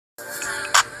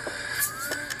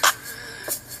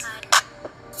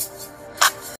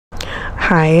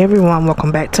Hi everyone,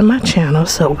 welcome back to my channel.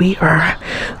 So we are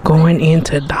going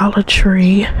into Dollar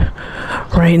Tree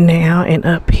right now, and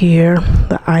up here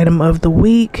the item of the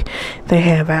week, they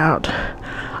have out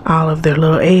all of their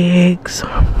little eggs,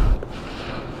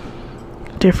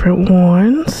 different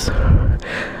ones,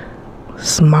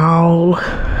 small,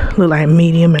 look like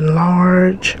medium and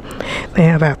large. They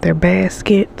have out their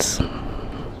baskets.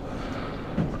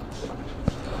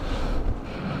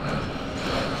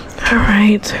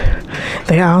 Alright,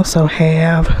 they also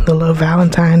have the little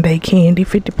Valentine's Day candy,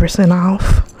 50%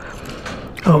 off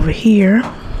over here.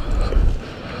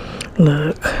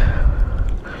 Look.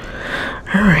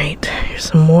 Alright, here's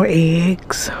some more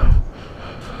eggs.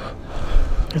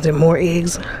 Is there more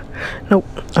eggs? Nope.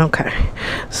 Okay,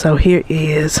 so here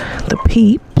is the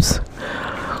Peeps.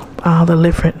 All the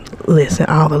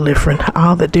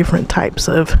different types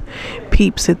of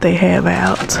Peeps that they have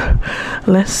out.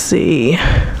 Let's see.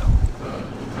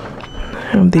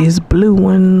 These blue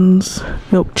ones,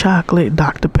 milk chocolate,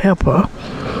 Dr. Pepper.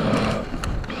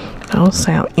 Those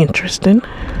sound interesting.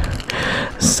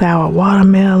 Sour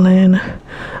watermelon,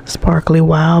 sparkly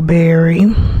wild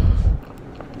berry.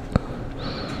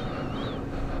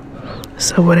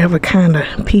 So whatever kind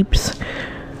of Peeps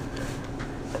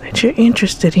that you're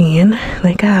interested in,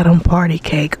 they got them. Party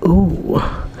cake. Ooh,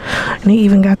 and they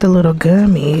even got the little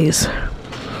gummies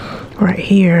right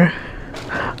here.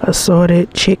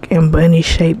 Assorted chick and bunny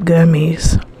shaped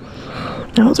gummies.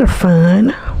 Those are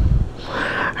fun.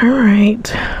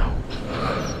 Alright.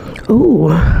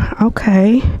 Ooh,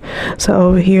 okay. So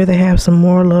over here they have some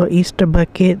more little Easter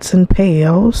buckets and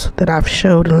pails that I've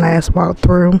showed in last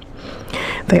walkthrough.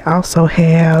 They also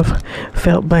have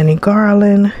felt bunny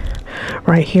garland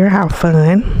right here. How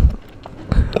fun.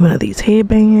 One of these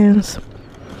headbands.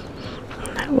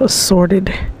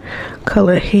 Assorted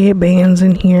colored headbands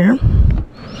in here.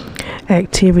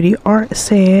 Activity art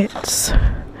sets.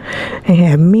 They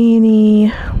have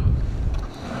Minnie,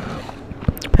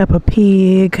 Peppa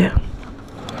Pig,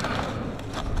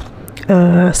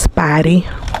 Spidey.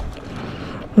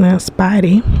 Now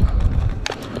Spidey.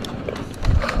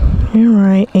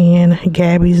 Alright, and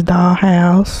Gabby's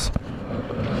Dollhouse,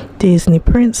 Disney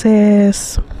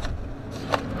Princess.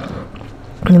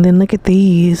 And then look at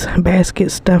these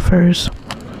basket stuffers.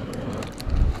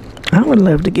 I would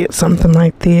love to get something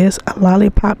like this. A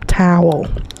lollipop towel.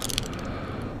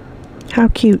 How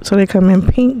cute. So they come in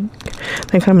pink.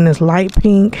 They come in this light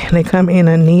pink. They come in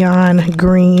a neon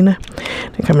green.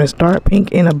 They come in this dark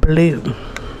pink and a blue.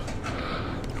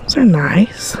 Those are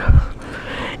nice.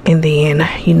 And then,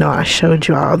 you know, I showed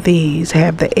you all these.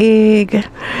 Have the egg.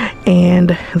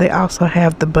 And they also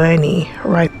have the bunny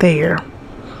right there.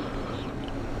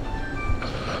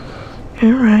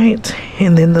 Alright,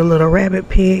 and then the little rabbit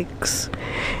pigs,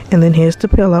 and then here's the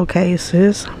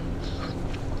pillowcases.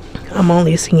 I'm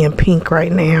only seeing pink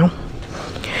right now.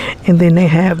 And then they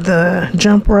have the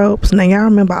jump ropes. Now y'all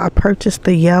remember I purchased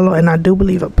the yellow and I do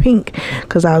believe a pink,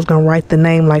 because I was going to write the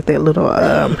name like that little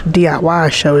DIY I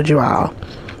showed you all.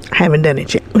 I haven't done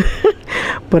it yet,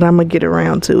 but I'm going to get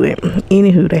around to it.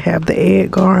 Anywho, they have the egg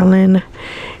garland.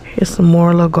 Here's some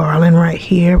more little garland right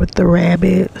here with the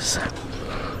rabbits,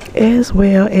 as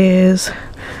well as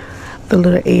the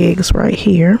little eggs right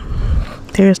here.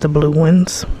 There's the blue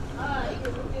ones.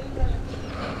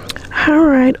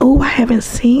 Alright. Oh, I haven't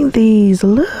seen these.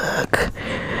 Look.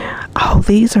 Oh,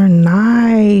 these are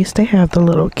nice. They have the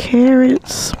little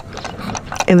carrots.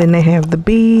 And then they have the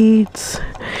beads.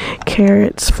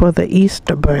 Carrots for the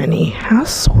Easter bunny. How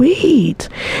sweet.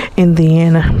 And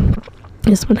then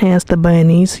this one has the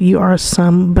bunnies. You are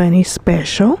some bunny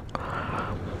special.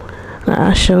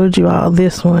 I showed you all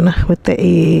this one with the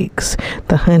eggs.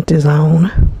 The hunt is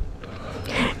on.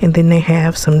 And then they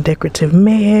have some decorative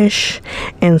mesh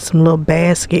and some little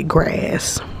basket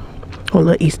grass, or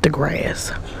little Easter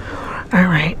grass.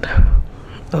 Alright,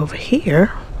 over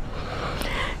here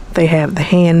they have the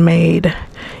handmade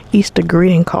Easter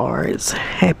greeting cards.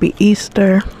 Happy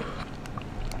Easter.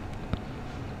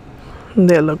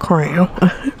 Their little crown.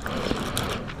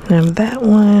 Have that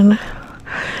one.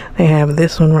 They have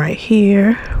this one right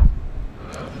here.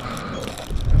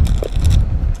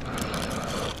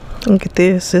 Look at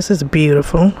this. This is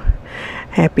beautiful.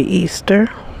 Happy Easter.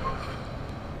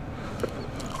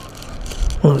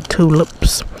 Little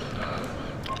tulips.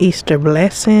 Easter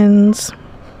blessings.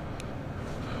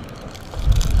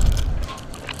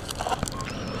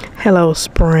 Hello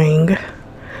Spring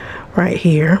right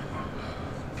here.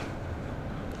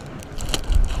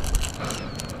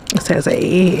 It says an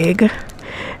egg.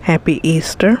 Happy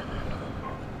Easter.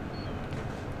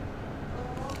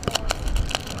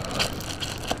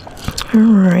 All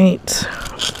right.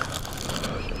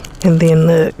 And then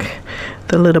look,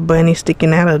 the little bunny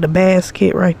sticking out of the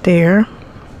basket right there.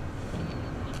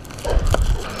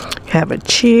 Have a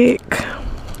chick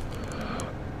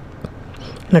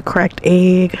and a cracked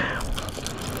egg.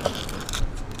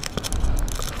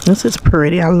 This is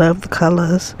pretty. I love the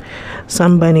colors.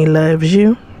 Some bunny loves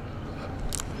you.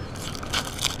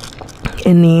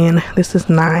 And then this is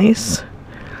nice.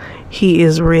 He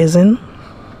is risen.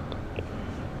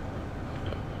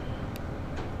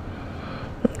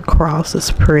 Cross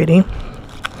is pretty.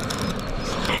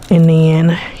 And then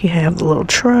you have the little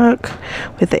truck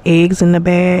with the eggs in the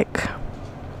back.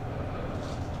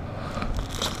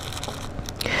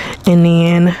 And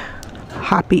then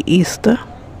Happy Easter.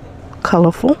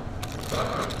 Colorful.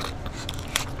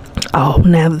 Oh,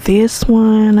 now this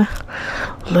one,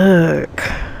 look,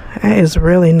 that is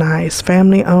really nice.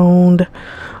 Family owned,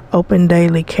 open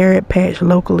daily, carrot patch,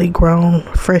 locally grown,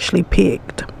 freshly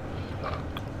picked.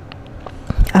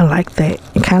 I like that.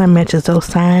 It kind of matches those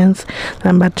signs that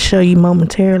I'm about to show you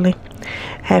momentarily.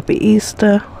 Happy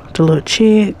Easter, the little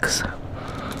chicks.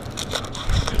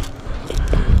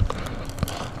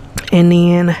 And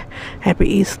then Happy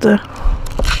Easter.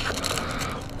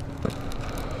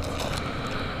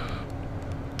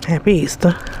 Happy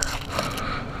Easter.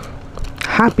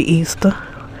 Happy Easter.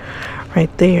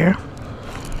 Right there.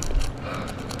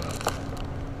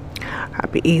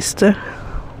 Happy Easter.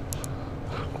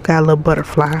 Got a little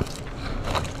butterfly.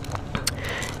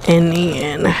 And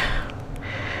then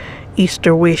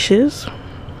Easter wishes.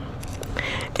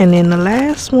 And then the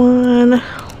last one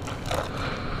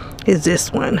is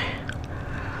this one.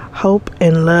 Hope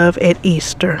and love at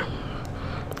Easter.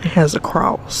 It has a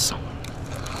cross.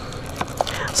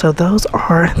 So those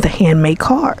are the handmade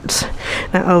cards.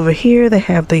 Now over here they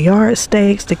have the yard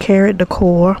stakes, the carrot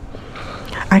decor.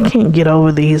 I can't get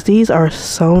over these. These are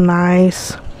so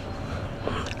nice.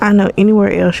 I know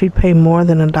anywhere else you'd pay more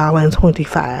than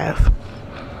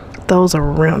 $1.25. Those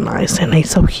are real nice and they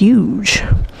so huge.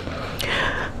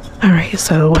 Alright,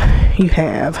 so you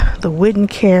have the wooden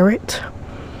carrot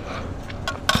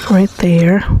right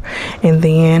there. And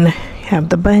then you have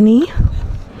the bunny.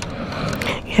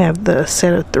 You have the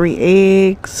set of 3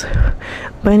 eggs,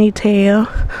 bunny tail,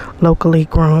 locally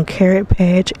grown carrot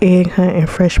patch, egg hunt and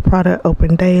fresh product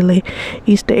open daily,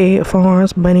 Easter egg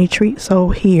farms, bunny treat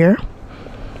sold here.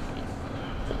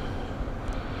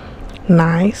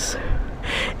 Nice.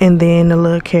 And then the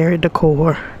little carrot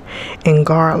decor and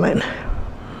garland.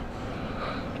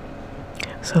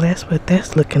 So that's what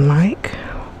that's looking like.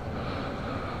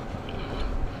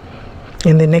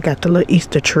 And then they got the little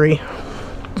Easter tree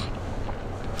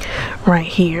right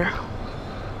here.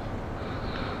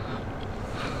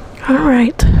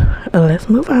 Alright, let's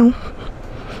move on.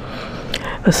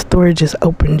 The store just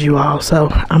opened, you all, so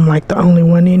I'm like the only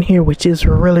one in here, which is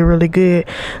really good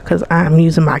because I'm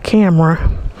using my camera.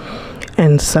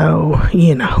 And so,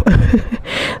 you know,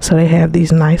 so they have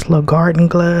these nice little garden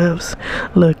gloves.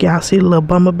 Look, y'all see the little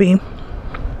bumblebee?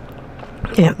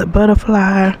 You have the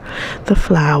butterfly, the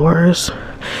flowers,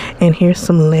 and here's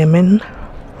some lemon.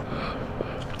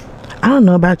 I don't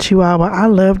know about you all, but I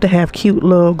love to have cute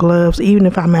little gloves, even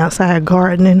if I'm outside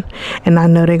gardening and I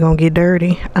know they're gonna get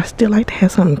dirty. I still like to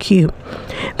have something cute.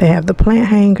 They have the plant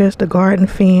hangers, the garden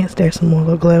fence. There's some more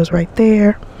little gloves right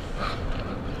there.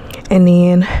 And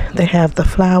then they have the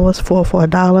flowers, 4 for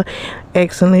 $1.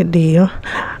 Excellent deal.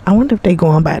 I wonder if they're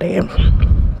going by that.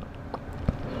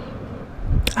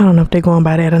 I don't know if they're going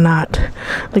by that or not.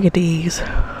 Look at these.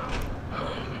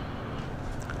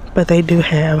 But they do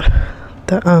have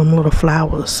the little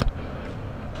flowers.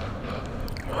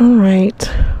 All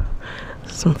right.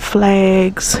 Some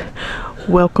flags.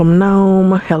 Welcome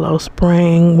gnome. Hello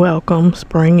spring. Welcome.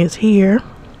 Spring is here.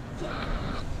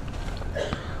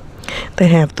 They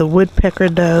have the woodpecker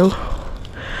dough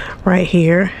right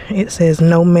here. It says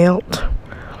no melt.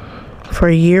 For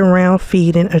year-round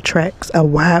feeding, attracts a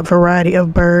wide variety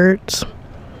of birds.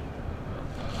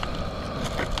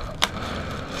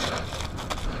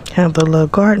 Have the little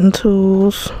garden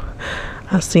tools.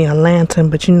 I see a lantern,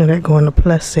 but you know that go in the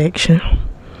plus section.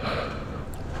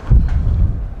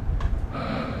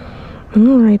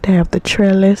 Alright, they have the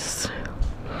trellis.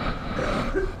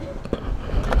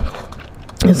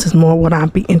 This is more what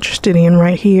I'd be interested in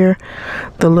right here.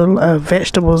 The little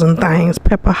vegetables and things.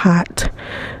 Pepper hot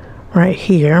right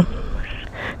here.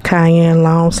 Cayenne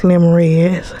long slim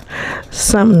reds.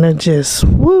 Something to just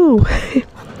woo.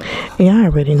 Yeah, I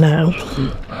already know.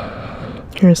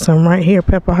 Here's some right here.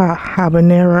 Pepper hot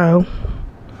habanero.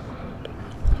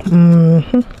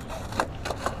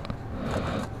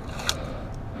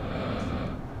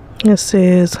 It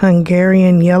says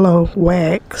Hungarian yellow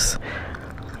wax.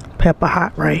 pepper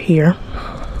hot right here.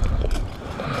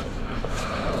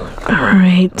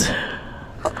 Alright.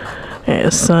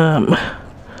 There's some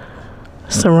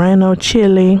serrano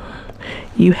chili.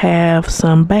 You have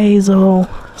some basil,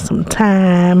 some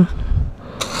thyme,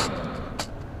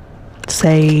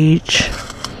 sage,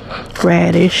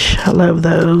 radish. I love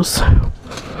those.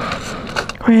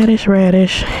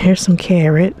 Radish. Here's some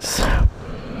carrots,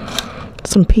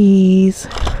 some peas.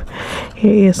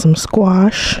 Here is some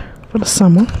squash for the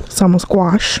summer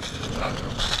squash.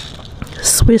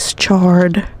 Swiss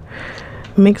chard,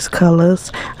 mixed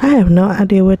colors. I have no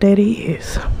idea what that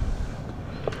is.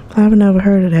 I've never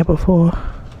heard of that before.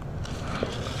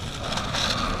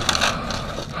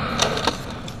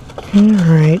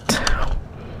 Alright.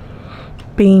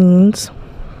 Beans.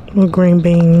 Little green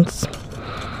beans.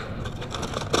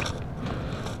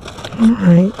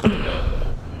 Alright.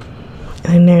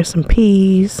 And there's some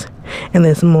peas. And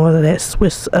then some more of that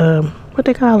Swiss, what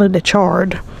they call it? The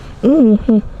chard.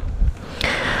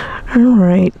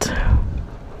 Alright.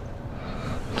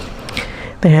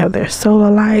 They have their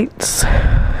solar lights.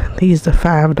 These are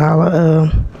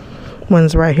 $5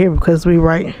 ones right here because we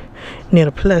right near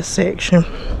the plus section.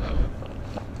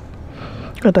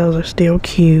 But those are still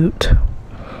cute.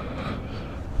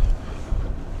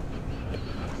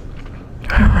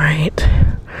 Alright.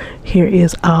 Here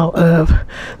is all of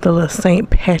the little St.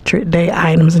 Patrick Day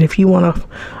items. And if you want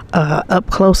a up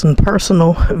close and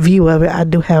personal view of it, I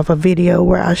do have a video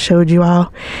where I showed you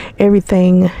all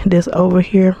everything that's over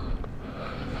here.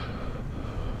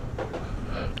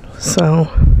 So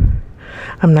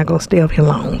I'm not gonna stay up here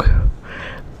long.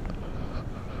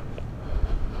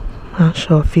 I'll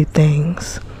show a few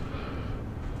things.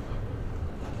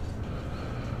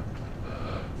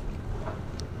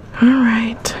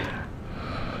 Alright,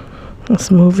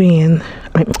 let's move in.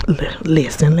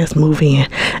 Listen, let's move in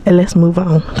and let's move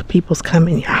on. The people's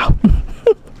coming, y'all.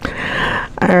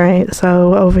 Alright,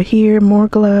 so over here, more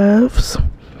gloves,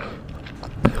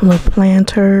 little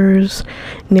planters,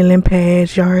 kneeling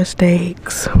pads, yard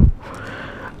stakes,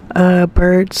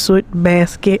 bird soot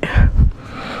basket.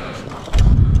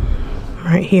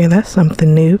 Right here, that's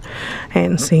something new. I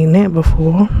hadn't seen that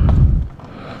before.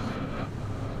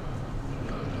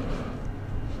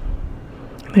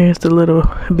 There's the little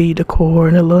bee decor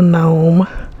and the little gnome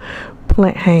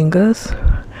plant hangers.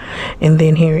 And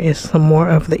then here is some more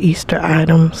of the Easter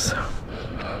items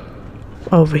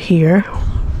over here.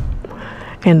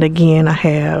 And again, I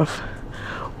have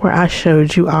where I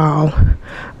showed you all,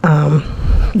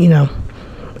 you know,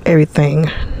 everything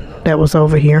that was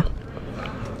over here.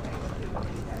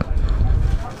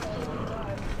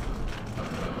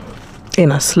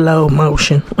 In a slow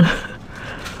motion.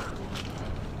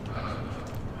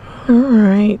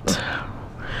 Alright,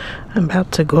 I'm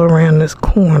about to go around this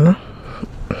corner.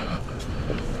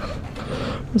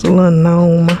 There's a little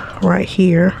gnome right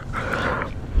here.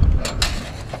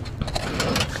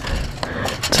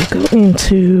 To go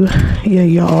into your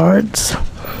yards.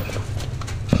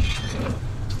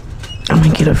 I'm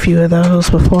gonna get a few of those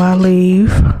before I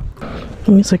leave.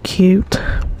 These are cute.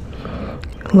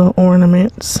 Little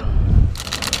ornaments.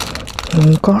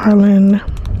 And garland.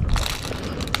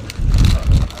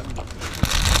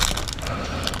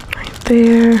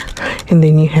 There, and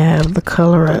then you have the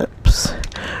color ups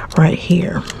right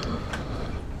here.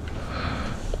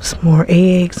 Some more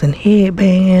eggs and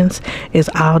headbands. It's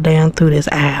all down through this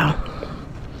aisle,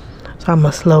 so I'm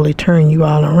gonna slowly turn you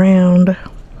all around,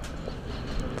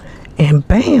 and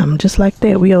bam, just like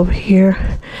that, we over here.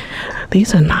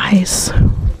 These are nice.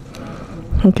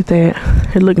 Look at that.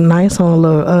 It look nice on a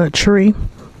little tree.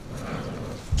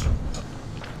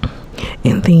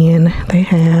 And then they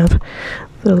have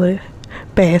the little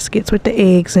baskets with the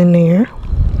eggs in there.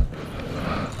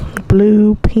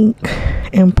 Blue, pink,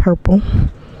 and purple.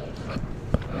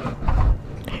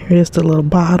 Here's the little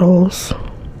bottles.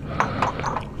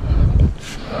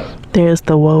 There's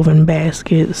the woven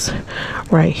baskets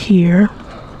right here.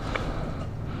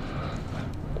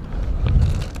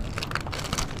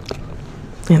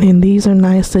 And then these are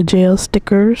nice, the gel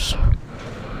stickers.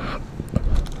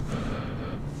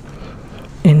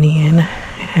 And then I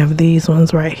have these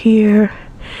ones right here.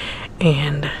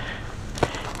 And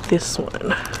this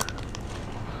one.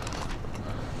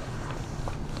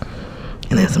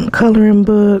 And then some coloring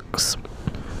books.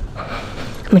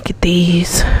 Look at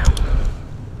these.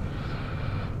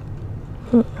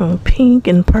 Pink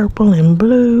and purple and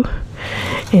blue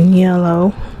and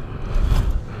yellow.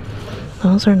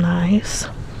 Those are nice.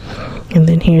 And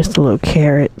then here's the little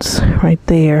carrots right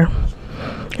there.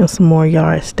 And some more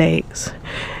yard stakes.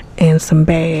 And some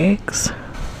bags.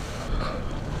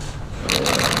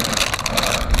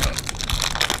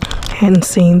 Hadn't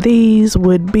seen these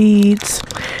wood beads.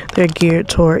 They're geared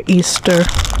toward Easter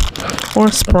or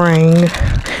spring,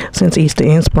 since Easter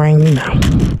and spring, you know.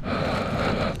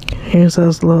 Here's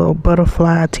those little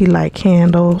butterfly tea light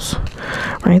candles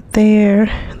right there.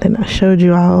 Then I showed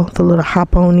you all the little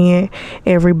hop on it,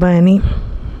 every bunny.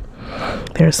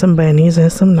 There's some bunnies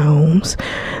and some gnomes.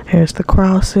 There's the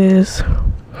crosses,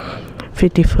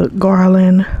 50-foot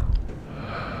garland.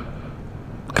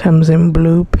 Comes in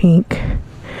blue, pink,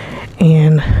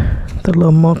 and the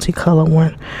little multicolor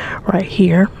one right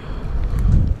here.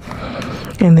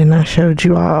 And then I showed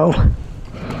you all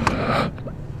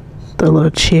the little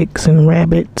chicks and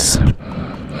rabbits,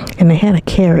 and they had a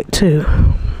carrot too.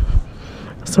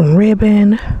 Some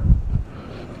ribbon,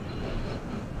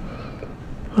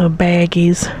 little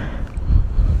baggies.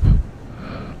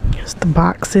 Here's the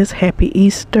boxes. Happy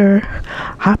Easter,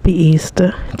 Hoppy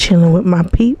Easter, chilling with my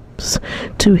peeps,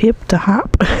 too hip to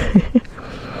hop.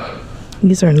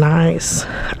 These are nice.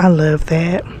 I love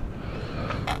that.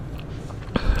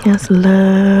 That's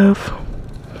love.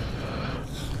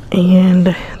 And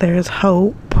there's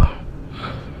hope.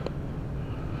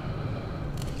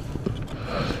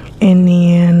 And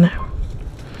then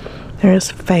there's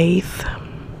faith.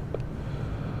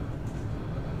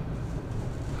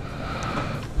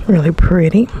 Really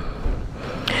pretty.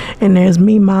 And there's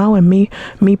Meemaw and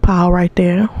Meepaw right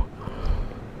there.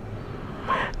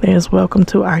 There's welcome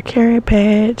to our carrot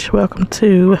patch. Welcome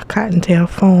to Cottontail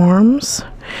Farms.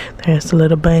 There's the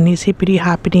little bunnies, hippity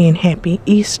hoppity and happy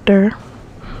Easter.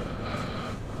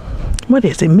 What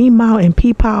is it? Meemaw and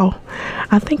Peepaw?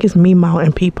 I think it's Meemaw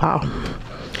and Peepaw.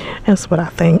 That's what I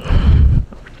think.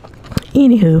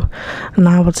 Anywho,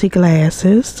 novelty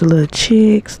glasses, the little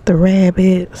chicks, the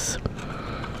rabbits.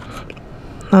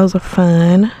 Those are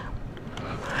fun.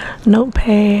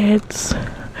 Notepads.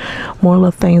 More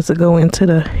little things that go into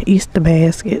the Easter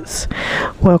baskets.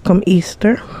 Welcome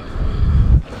Easter.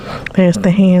 There's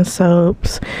the hand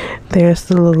soaps. There's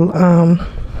the little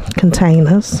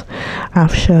containers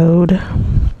I've showed.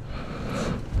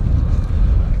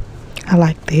 I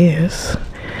like this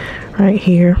right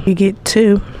here. You get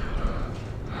two.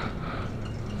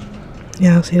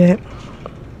 Y'all see that?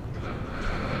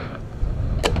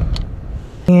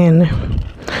 And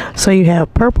so you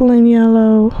have purple and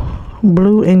yellow,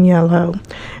 blue and yellow,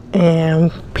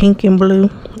 and pink and blue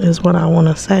is what I want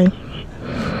to say,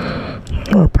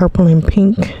 or purple and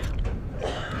pink.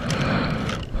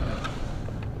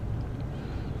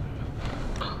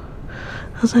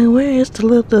 I was like, where is the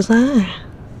little design?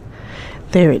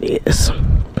 There it is.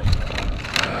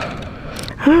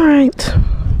 All right.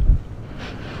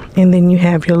 And then you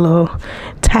have your little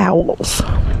towels.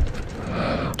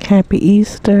 Happy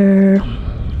Easter.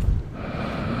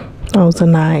 Those are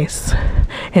nice.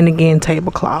 And again,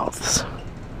 tablecloths.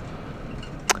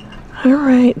 All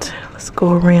right, let's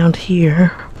go around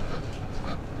here.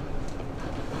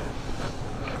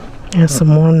 And some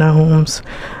more gnomes.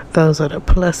 Those are the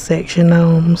plus section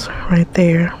gnomes right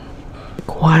there.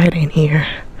 Quiet in here.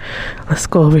 Let's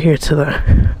go over here to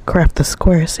the craft the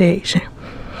square section.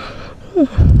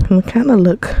 We kind of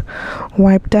look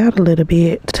wiped out a little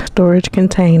bit. Storage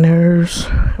containers,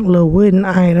 little wooden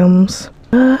items,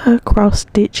 cross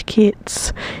stitch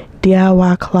kits,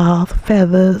 DIY cloth,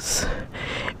 feathers,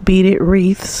 beaded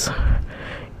wreaths,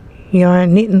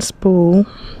 yarn knitting spool,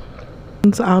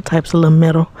 all types of little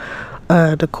metal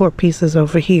decor pieces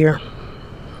over here.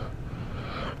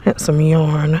 That's some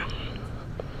yarn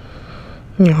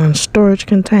storage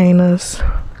containers.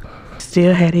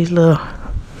 Still had these little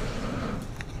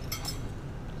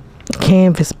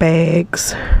canvas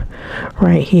bags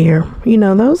right here. You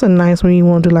know, those are nice when you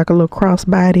want to do like a little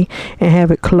crossbody and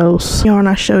have it close. Yarn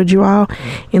I showed you all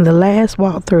in the last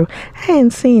walkthrough. I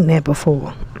hadn't seen that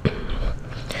before.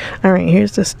 All right,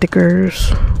 here's the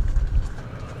stickers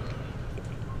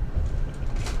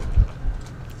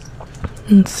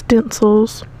and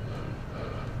stencils.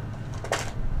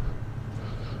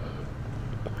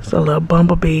 It's a little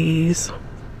bumblebees.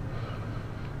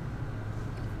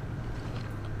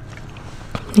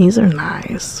 These are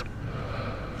nice.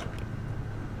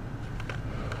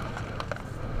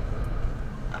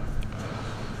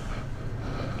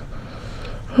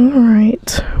 All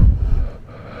right.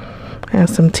 Have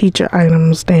some teacher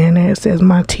items down there. It says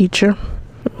my teacher.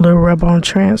 Little rub-on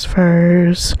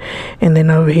transfers. And then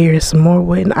over here is some more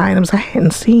wooden items. I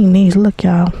hadn't seen these. Look,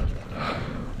 y'all.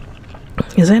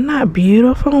 Is that not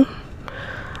beautiful?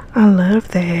 I love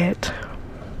that.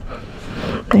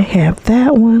 They have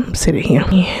that one. Sit it here.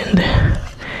 And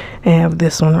they have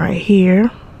this one right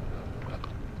here.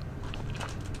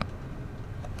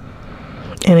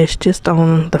 And it's just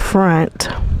on the front.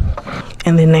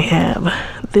 And then they have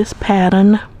this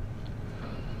pattern.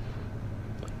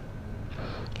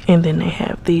 And then they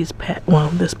have these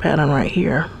this pattern right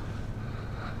here.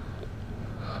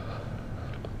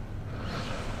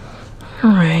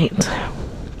 All right.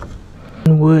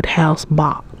 Wood house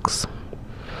box.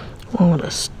 One with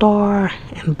a star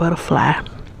and butterfly.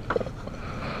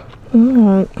 All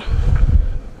right.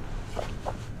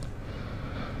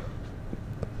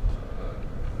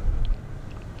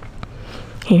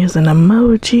 Here's an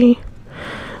emoji,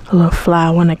 a little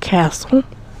flower and a castle.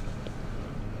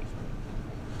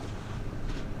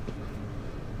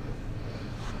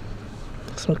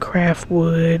 Some craft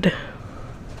wood.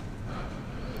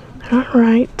 All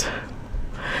right,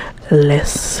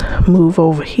 let's move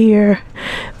over here.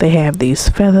 They have these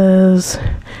feathers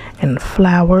and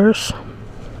flowers.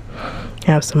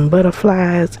 Have some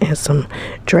butterflies and some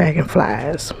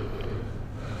dragonflies.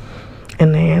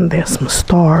 And then there's some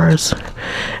stars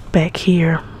back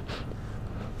here.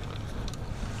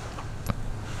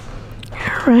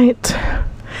 All right,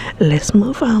 let's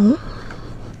move on.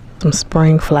 Some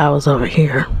spring flowers over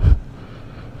here.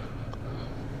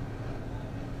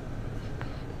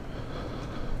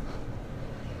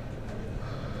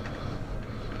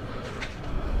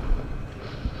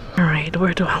 All right,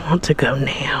 where do I want to go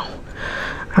now?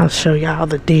 I'll show y'all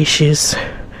the dishes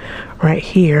right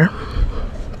here.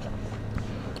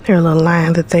 Their little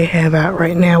line that they have out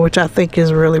right now, which I think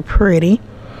is really pretty.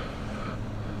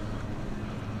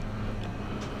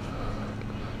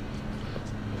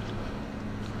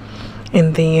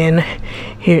 And then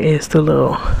here is the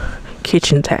little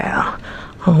kitchen towel.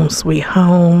 Home Sweet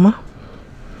Home.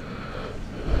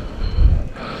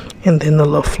 And then the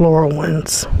little floral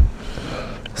ones.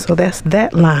 So that's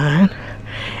that line.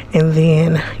 And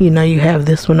then, you know, you have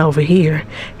this one over here.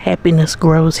 Happiness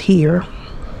Grows Here.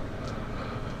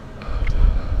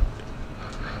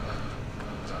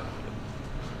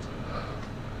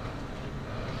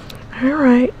 All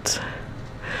right,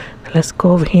 let's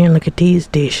go over here and look at these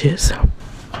dishes.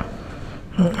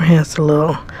 It has a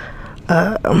little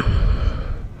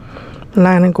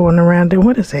lining going around it.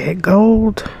 What is that?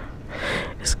 Gold?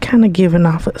 It's kind of giving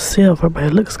off a silver, but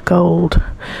it looks gold.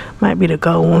 Might be the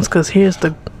gold ones, because here's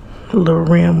the little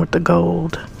rim with the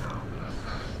gold.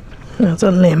 There's a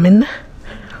lemon.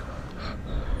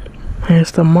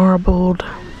 There's the marbled.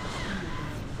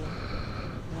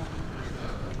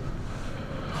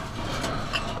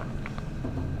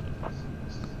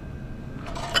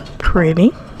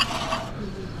 Pretty.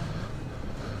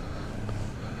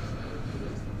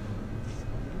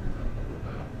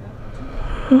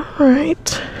 All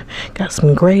right, got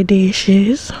some gray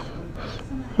dishes.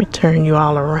 Let me turn you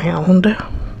all around.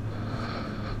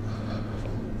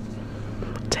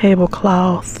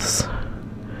 Tablecloths,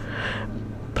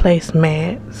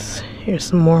 placemats. Here's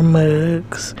some more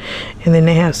mugs, and then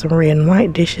they have some red and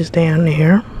white dishes down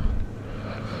there.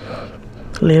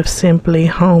 Live simply.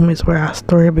 Home is where our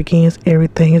story begins.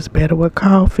 Everything is better with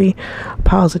coffee.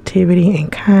 Positivity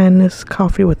and kindness.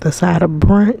 Coffee with a side of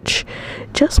brunch.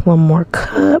 Just one more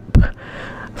cup.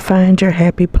 Find your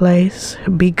happy place.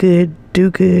 Be good.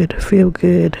 Do good. Feel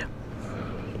good.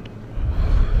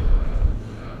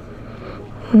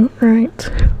 All right.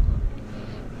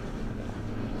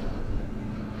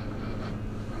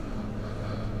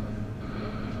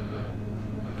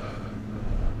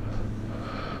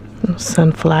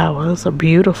 Sunflowers are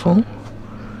beautiful.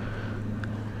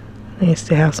 They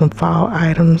still have some fall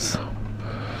items.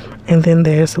 And then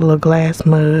there's the little glass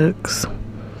mugs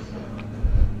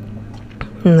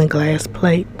and the glass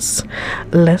plates.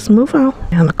 Let's move on.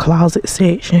 Down the closet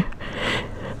section.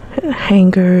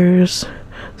 Hangers,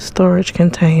 storage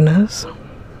containers.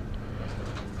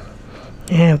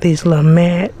 You have these little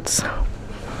mats.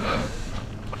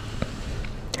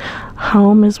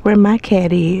 Home is where my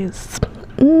cat is.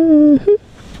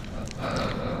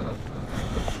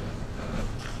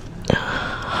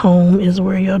 Home is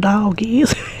where your dog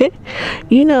is.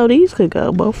 You know, these could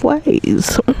go both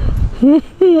ways.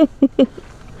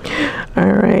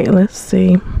 All right, let's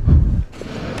see.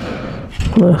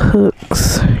 Little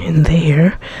hooks in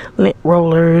there. Lint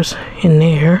rollers in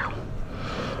there.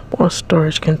 More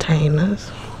storage containers.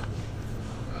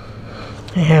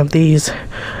 They have these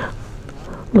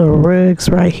little rugs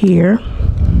right here.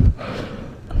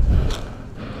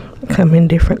 Come in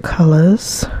different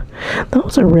colors.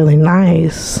 Those are really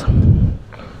nice.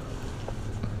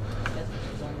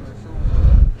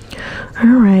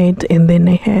 All right, and then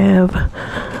they have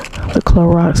the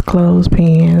Clorox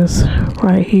clothespins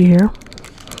right here.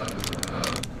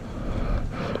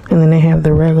 And then they have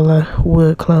the regular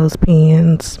wood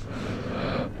clothespins.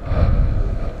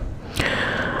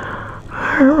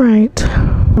 All right,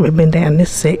 we've been down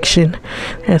this section.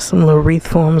 There's some little wreath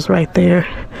forms right there.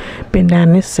 Been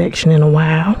down this section in a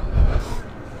while.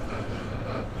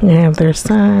 They have their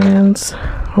signs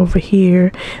over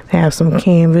here. They have some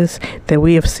canvas that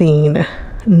we have seen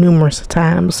numerous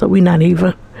times, so we're not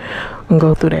even gonna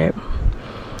go through that.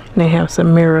 And they have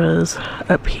some mirrors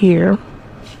up here.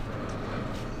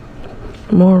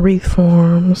 More wreath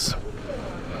forms.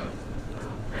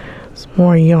 Some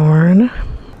more yarn.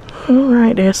 All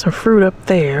right, there's some fruit up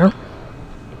there.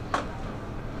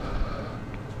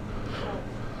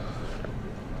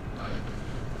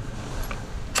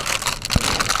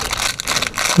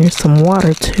 Here's some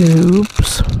water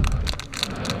tubes.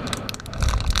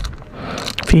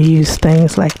 If you use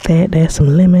things like that, there's some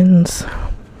lemons.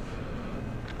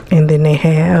 And then they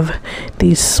have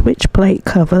these switch plate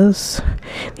covers.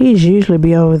 These usually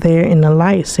be over there in the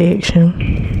light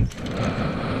section.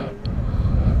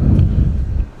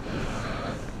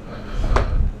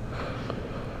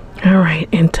 Alright,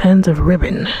 and tons of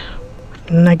ribbon.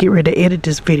 When I get ready to edit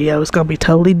this video, it's gonna be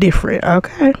totally different,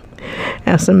 okay?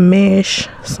 And some mesh,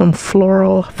 some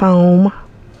floral foam.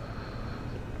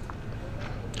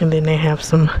 And then they have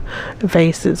some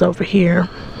vases over here.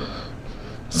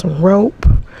 Some rope,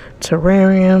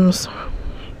 terrariums.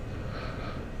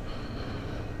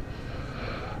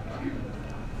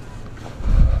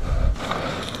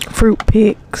 Fruit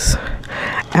picks,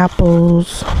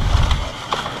 apples.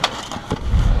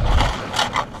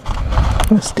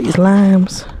 What's these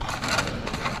limes?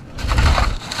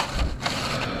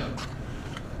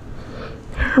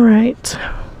 All right.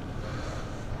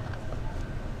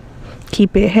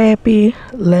 Keep it happy,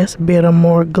 less bitter,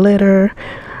 more glitter.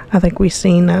 I think we've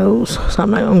seen those, so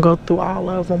I'm not gonna go through all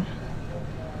of them.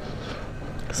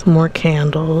 Some more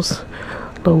candles,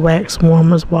 little wax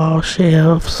warmers, wall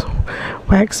shelves,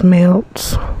 wax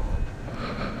melts,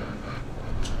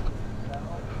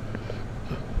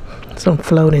 some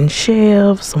floating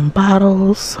shelves, some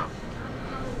bottles.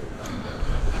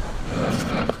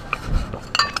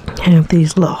 Have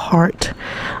these little heart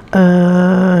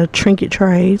trinket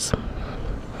trays,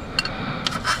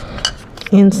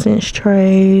 incense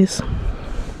trays,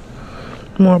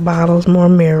 more bottles, more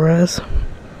mirrors.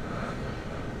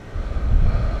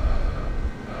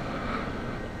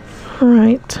 All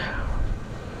right,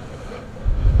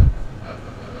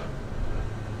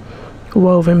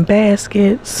 woven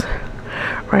baskets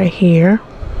right here.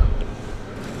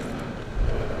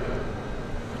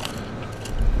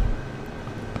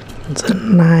 It's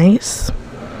nice.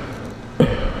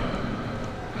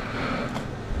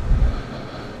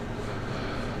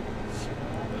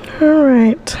 All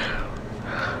right,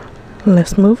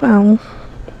 let's move on.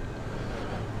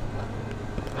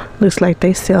 Looks like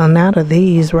they selling out of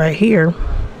these right here.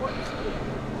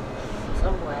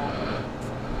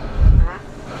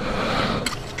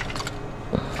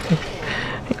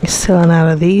 Selling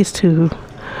out of these two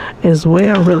as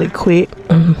well really quick.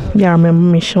 Y'all remember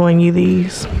me showing you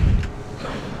these?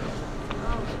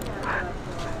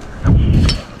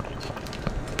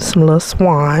 Some little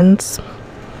swans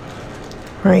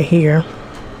right here.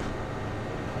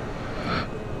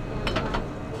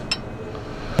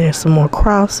 There's some more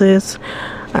crosses.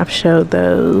 I've showed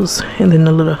those. And then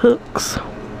the little hooks.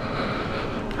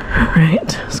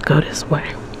 Alright, let's go this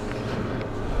way.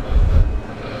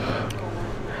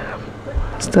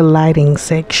 It's the lighting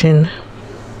section.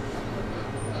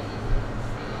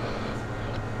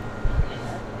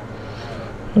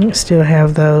 You still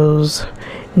have those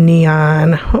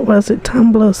neon, what was it,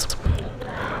 tumblers?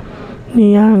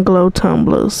 Neon glow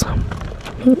tumblers.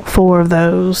 4 of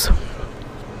those.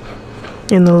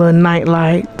 And the little night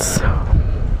lights.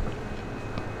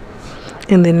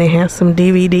 And then they have some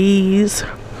DVDs.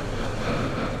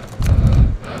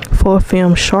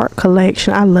 4-film shark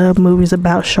collection. I love movies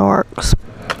about sharks.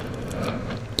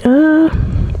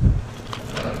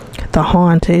 The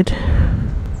Haunted.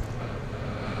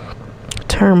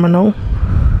 Terminal.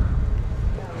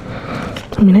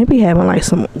 I mean, they be having like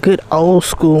some good old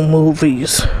school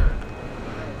movies.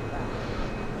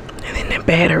 And then the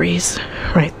batteries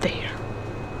right there.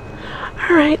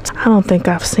 Alright, I don't think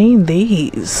I've seen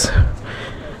these.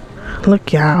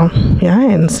 Look, y'all. Yeah, I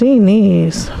hadn't seen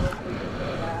these.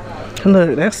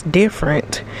 Look, that's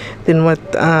different than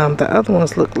what the other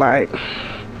ones looked like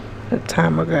a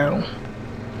time ago.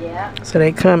 Yeah. So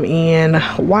they come in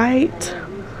white,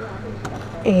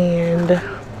 and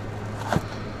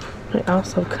they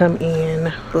also come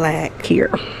in black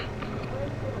here.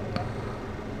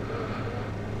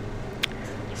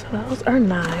 So those are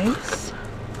nice.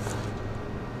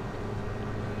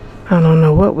 I don't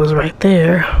know what was right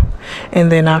there.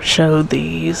 And then I've showed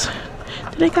these.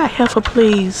 They got heifer,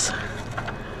 please.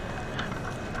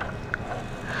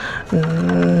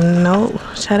 No,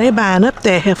 child, they buying up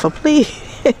that heifer, please.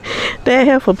 That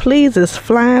heifer, please, is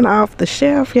flying off the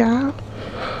shelf, y'all.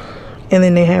 And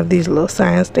then they have these little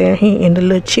signs there here, and the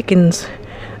little chickens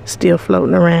still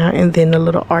floating around, and then the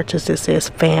little arches that says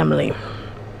family.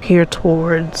 Here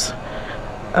towards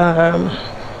the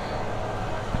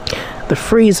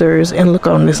freezers, and look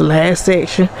on this last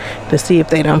section to see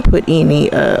if they don't put any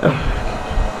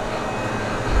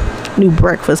new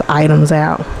breakfast items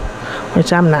out,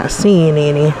 which I'm not seeing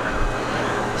any.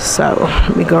 So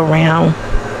let me go around.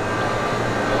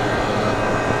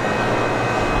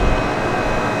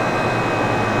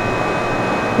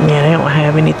 Yeah, they don't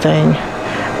have anything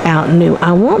out new.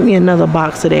 I want me another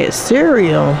box of that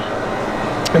cereal.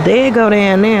 There you go,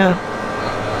 down there,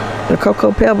 the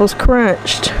Cocoa Pebbles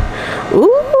crunched.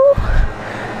 Ooh,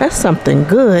 that's something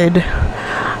good.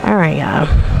 All right, y'all,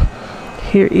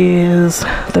 here is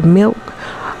the milk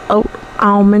oat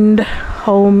almond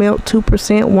whole milk, 2%,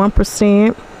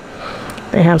 1%.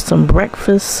 They have some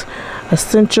breakfast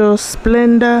essential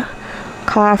Splenda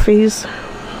coffees,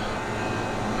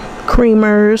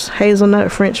 creamers, hazelnut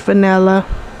French vanilla.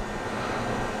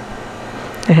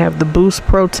 They have the boost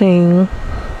protein,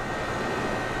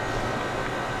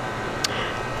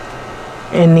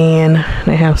 and then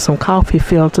they have some coffee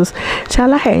filters.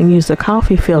 Child, I hadn't used a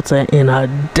coffee filter in a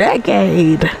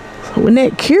decade. So when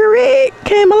that Keurig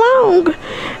came along,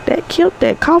 that killed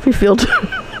that coffee filter.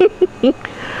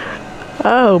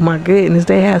 Oh my goodness.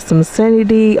 They have some Sunny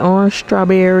D, orange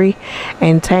strawberry,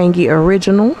 and tangy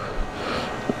original.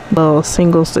 Little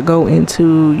singles to go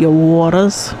into your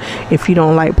waters if you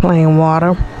don't like plain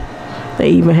water. They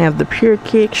even have the Pure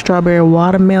Kick strawberry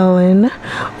watermelon,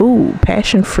 ooh,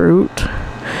 passion fruit.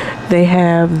 They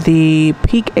have the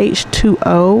Peak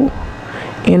H2O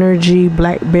energy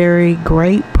blackberry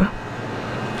grape,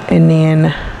 and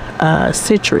then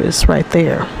citrus right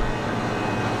there.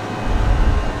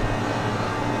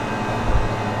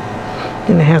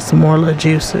 And they have some more little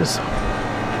juices.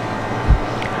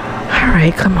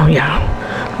 Alright, come on, y'all.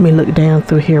 Let me look down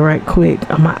through here right quick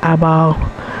on my eyeball.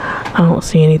 I don't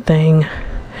see anything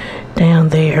down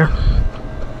there.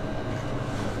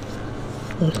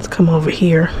 Let's come over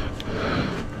here.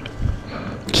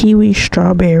 Kiwi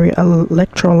strawberry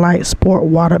electrolyte sport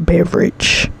water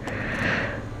beverage,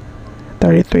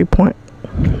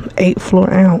 33.8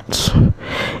 fluid ounce.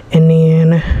 And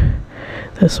then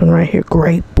this one right here,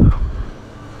 grape.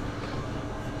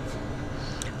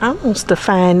 I wants to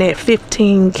find that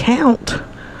 15 count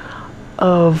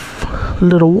of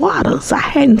little waters. I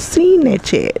hadn't seen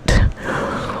that yet.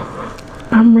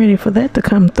 I'm ready for that to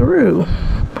come through.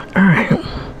 All right.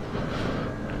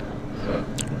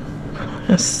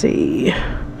 Let's see.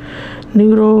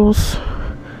 Noodles.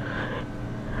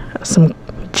 Some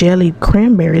jellied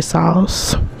cranberry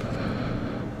sauce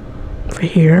for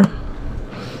here.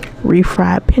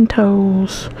 Refried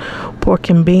pintos. Pork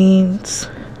and beans.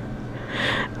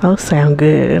 Those sound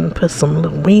good. And put some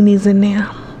little weenies in there.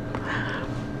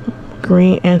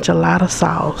 Green enchilada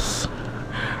sauce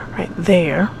right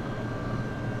there.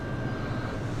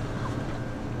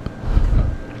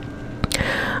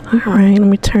 Alright, let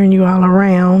me turn you all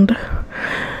around.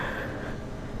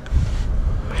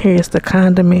 Here's the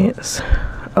condiments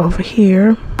over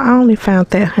here. I only found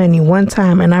that honey one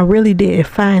time, and I really didn't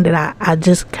find it. I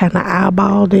just kind of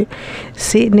eyeballed it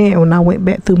sitting there when I went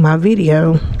back through my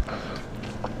video.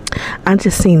 I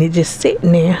just seen it just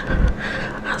sitting there.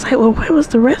 I was like, well, where was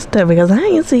the rest of it? Because I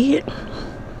ain't see it.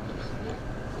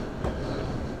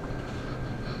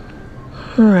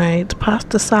 Alright,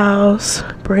 pasta sauce,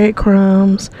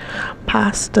 breadcrumbs,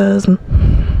 pastas,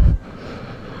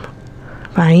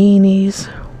 vahinis,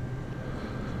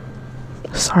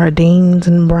 sardines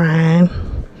in brine,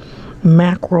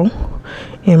 mackerel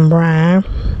in brine.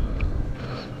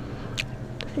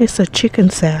 It's a chicken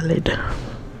salad.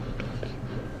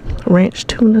 Ranch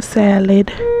tuna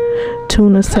salad,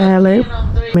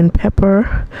 lemon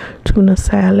pepper, tuna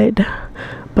salad,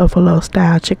 buffalo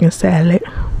style chicken salad,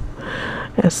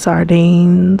 and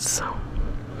sardines.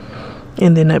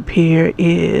 And then up here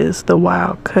is the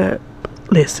wild caught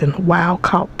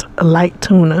light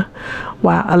tuna,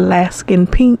 wild Alaskan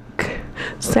pink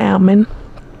salmon.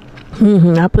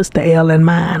 I put the L in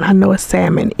mine. I know it's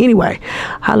salmon. Anyway,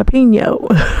 jalapeno,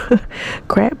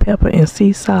 crab pepper and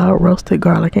sea salt, roasted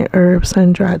garlic and herbs,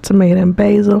 sun-dried tomato and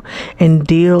basil, and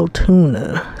dill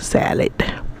tuna salad.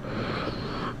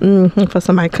 For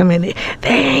somebody come in there,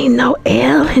 there ain't no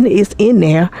L, and it's in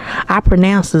there. I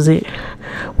pronounces it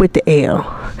with the L,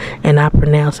 and I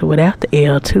pronounce it without the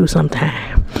L too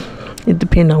sometimes. It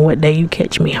depends on what day you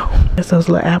catch me on. That's those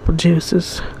little apple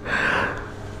juices.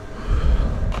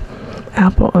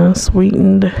 Apple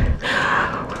unsweetened.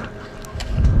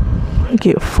 I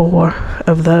get 4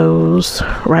 of those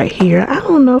right here. I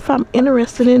don't know if I'm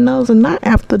interested in those or not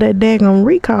after that daggone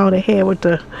recall they had with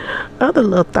the other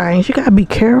little things. You gotta be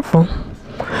careful.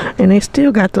 And they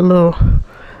still got the little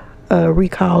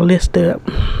recall list up.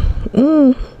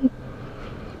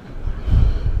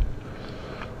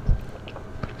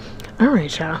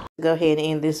 Alright, y'all. Go ahead and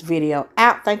end this video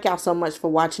out. Thank y'all so much for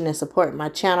watching and supporting my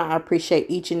channel. I appreciate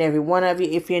each and every one of you.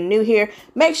 If you're new here,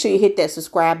 make sure you hit that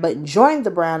subscribe button. Join the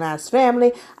Brown Eyes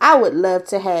family. I would love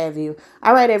to have you.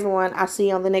 Alright, everyone. I'll see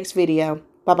you on the next video.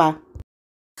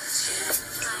 Bye-bye.